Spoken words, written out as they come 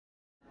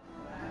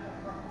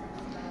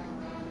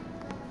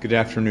Good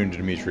afternoon,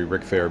 Dimitri.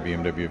 Rick Fair,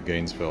 BMW of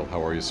Gainesville.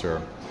 How are you,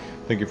 sir?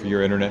 Thank you for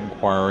your internet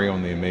inquiry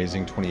on the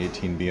amazing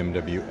 2018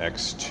 BMW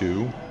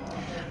X2.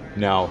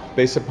 Now,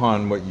 based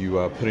upon what you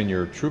put in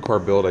your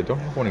TrueCar build, I don't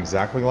have one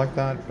exactly like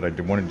that, but I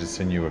wanted to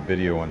send you a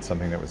video on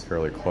something that was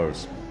fairly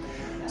close.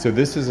 So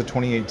this is a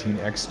 2018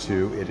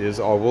 X2. It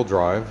is all-wheel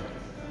drive.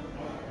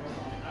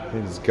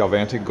 It is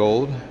galvantic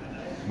gold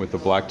with a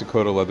black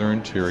Dakota leather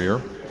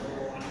interior.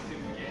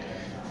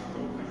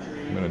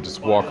 I'm going to just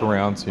walk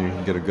around so you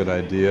can get a good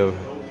idea of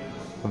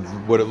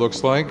what it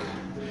looks like.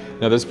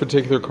 Now this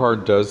particular car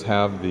does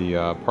have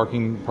the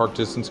park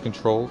distance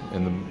control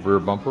in the rear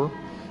bumper,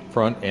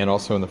 front, and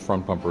also in the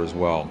front bumper as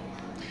well.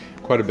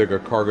 Quite a big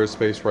cargo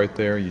space right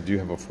there. You do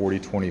have a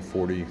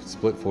 40-20-40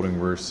 split folding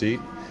rear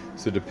seat.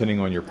 So depending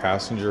on your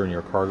passenger and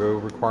your cargo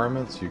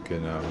requirements, you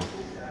can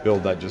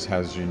build that just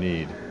as you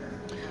need.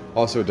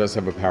 Also, it does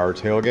have a power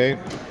tailgate.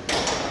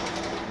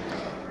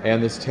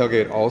 And this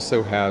tailgate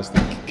also has the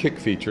kick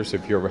feature, so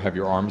if you ever have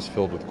your arms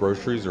filled with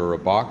groceries or a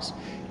box,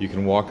 you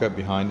can walk up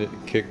behind it,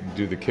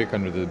 do the kick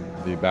under the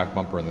back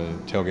bumper, and the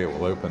tailgate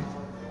will open.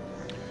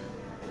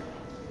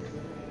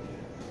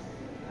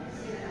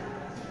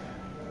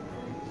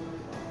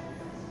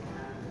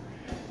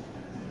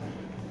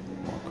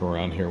 Walk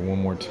around here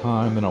one more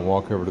time, then I'll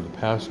walk over to the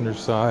passenger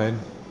side.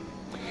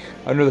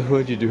 Under the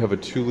hood, you do have a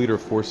 2-liter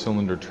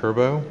 4-cylinder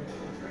turbo,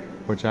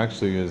 which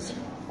actually is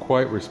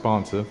quite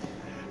responsive.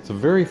 It's a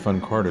very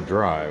fun car to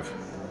drive.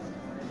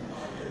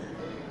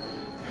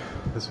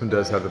 This one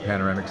does have the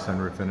panoramic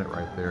sunroof in it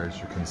right there, as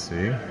you can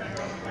see.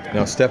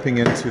 Now stepping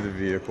into the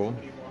vehicle,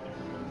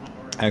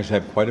 I actually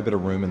have quite a bit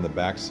of room in the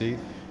back seat.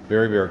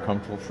 Very, very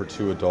comfortable for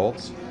 2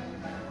 adults.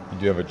 You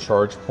do have a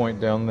charge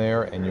point down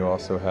there, and you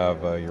also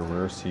have your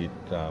rear seat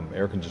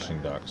air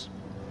conditioning ducts.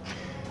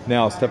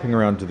 Now stepping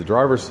around to the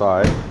driver's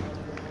side,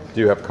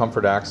 you have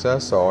comfort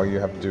access, so all you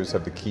have to do is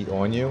have the key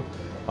on you.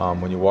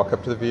 When you walk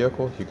up to the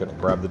vehicle, you can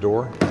grab the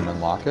door and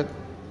unlock it.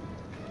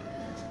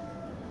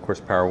 Of course,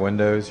 power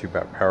windows, you've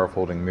got power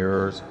folding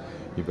mirrors,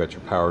 you've got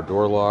your power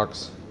door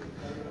locks.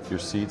 Your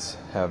seats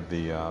have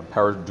the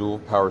dual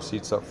power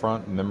seats up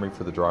front, memory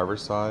for the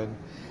driver's side.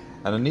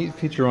 And a neat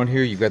feature on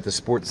here, you've got the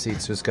sport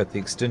seats, so it's got the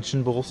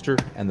extension bolster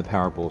and the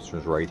power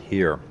bolsters right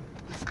here.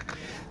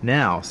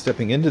 Now,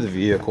 stepping into the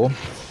vehicle,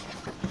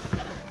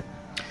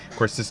 of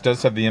course, this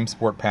does have the M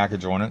Sport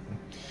package on it.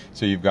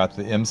 So you've got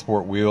the M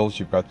Sport wheels,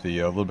 you've got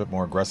the little bit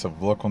more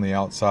aggressive look on the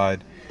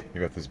outside,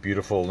 you've got this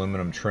beautiful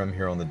aluminum trim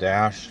here on the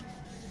dash.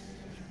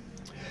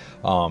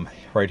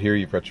 Right here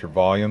you've got your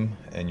volume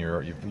and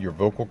your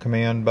vocal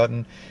command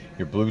button,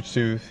 your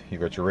Bluetooth, you've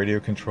got your radio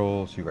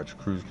controls, you've got your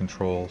cruise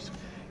controls,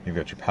 you've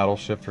got your paddle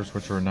shifters,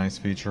 which are a nice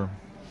feature.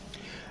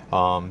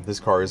 This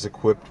car is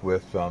equipped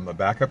with a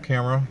backup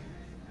camera,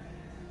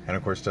 and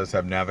of course does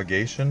have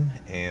navigation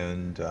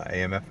and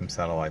AM/FM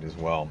satellite as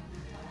well.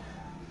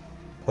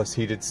 Plus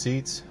heated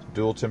seats,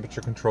 dual temperature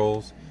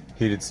controls,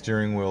 heated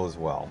steering wheel as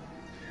well.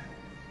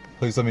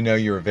 Please let me know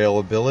your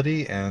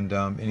availability and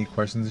any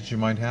questions that you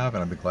might have,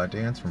 and I'd be glad to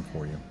answer them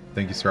for you.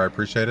 Thank you, sir. I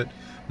appreciate it.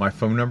 My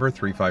phone number,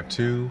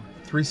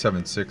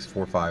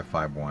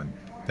 352-376-4551.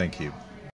 Thank you.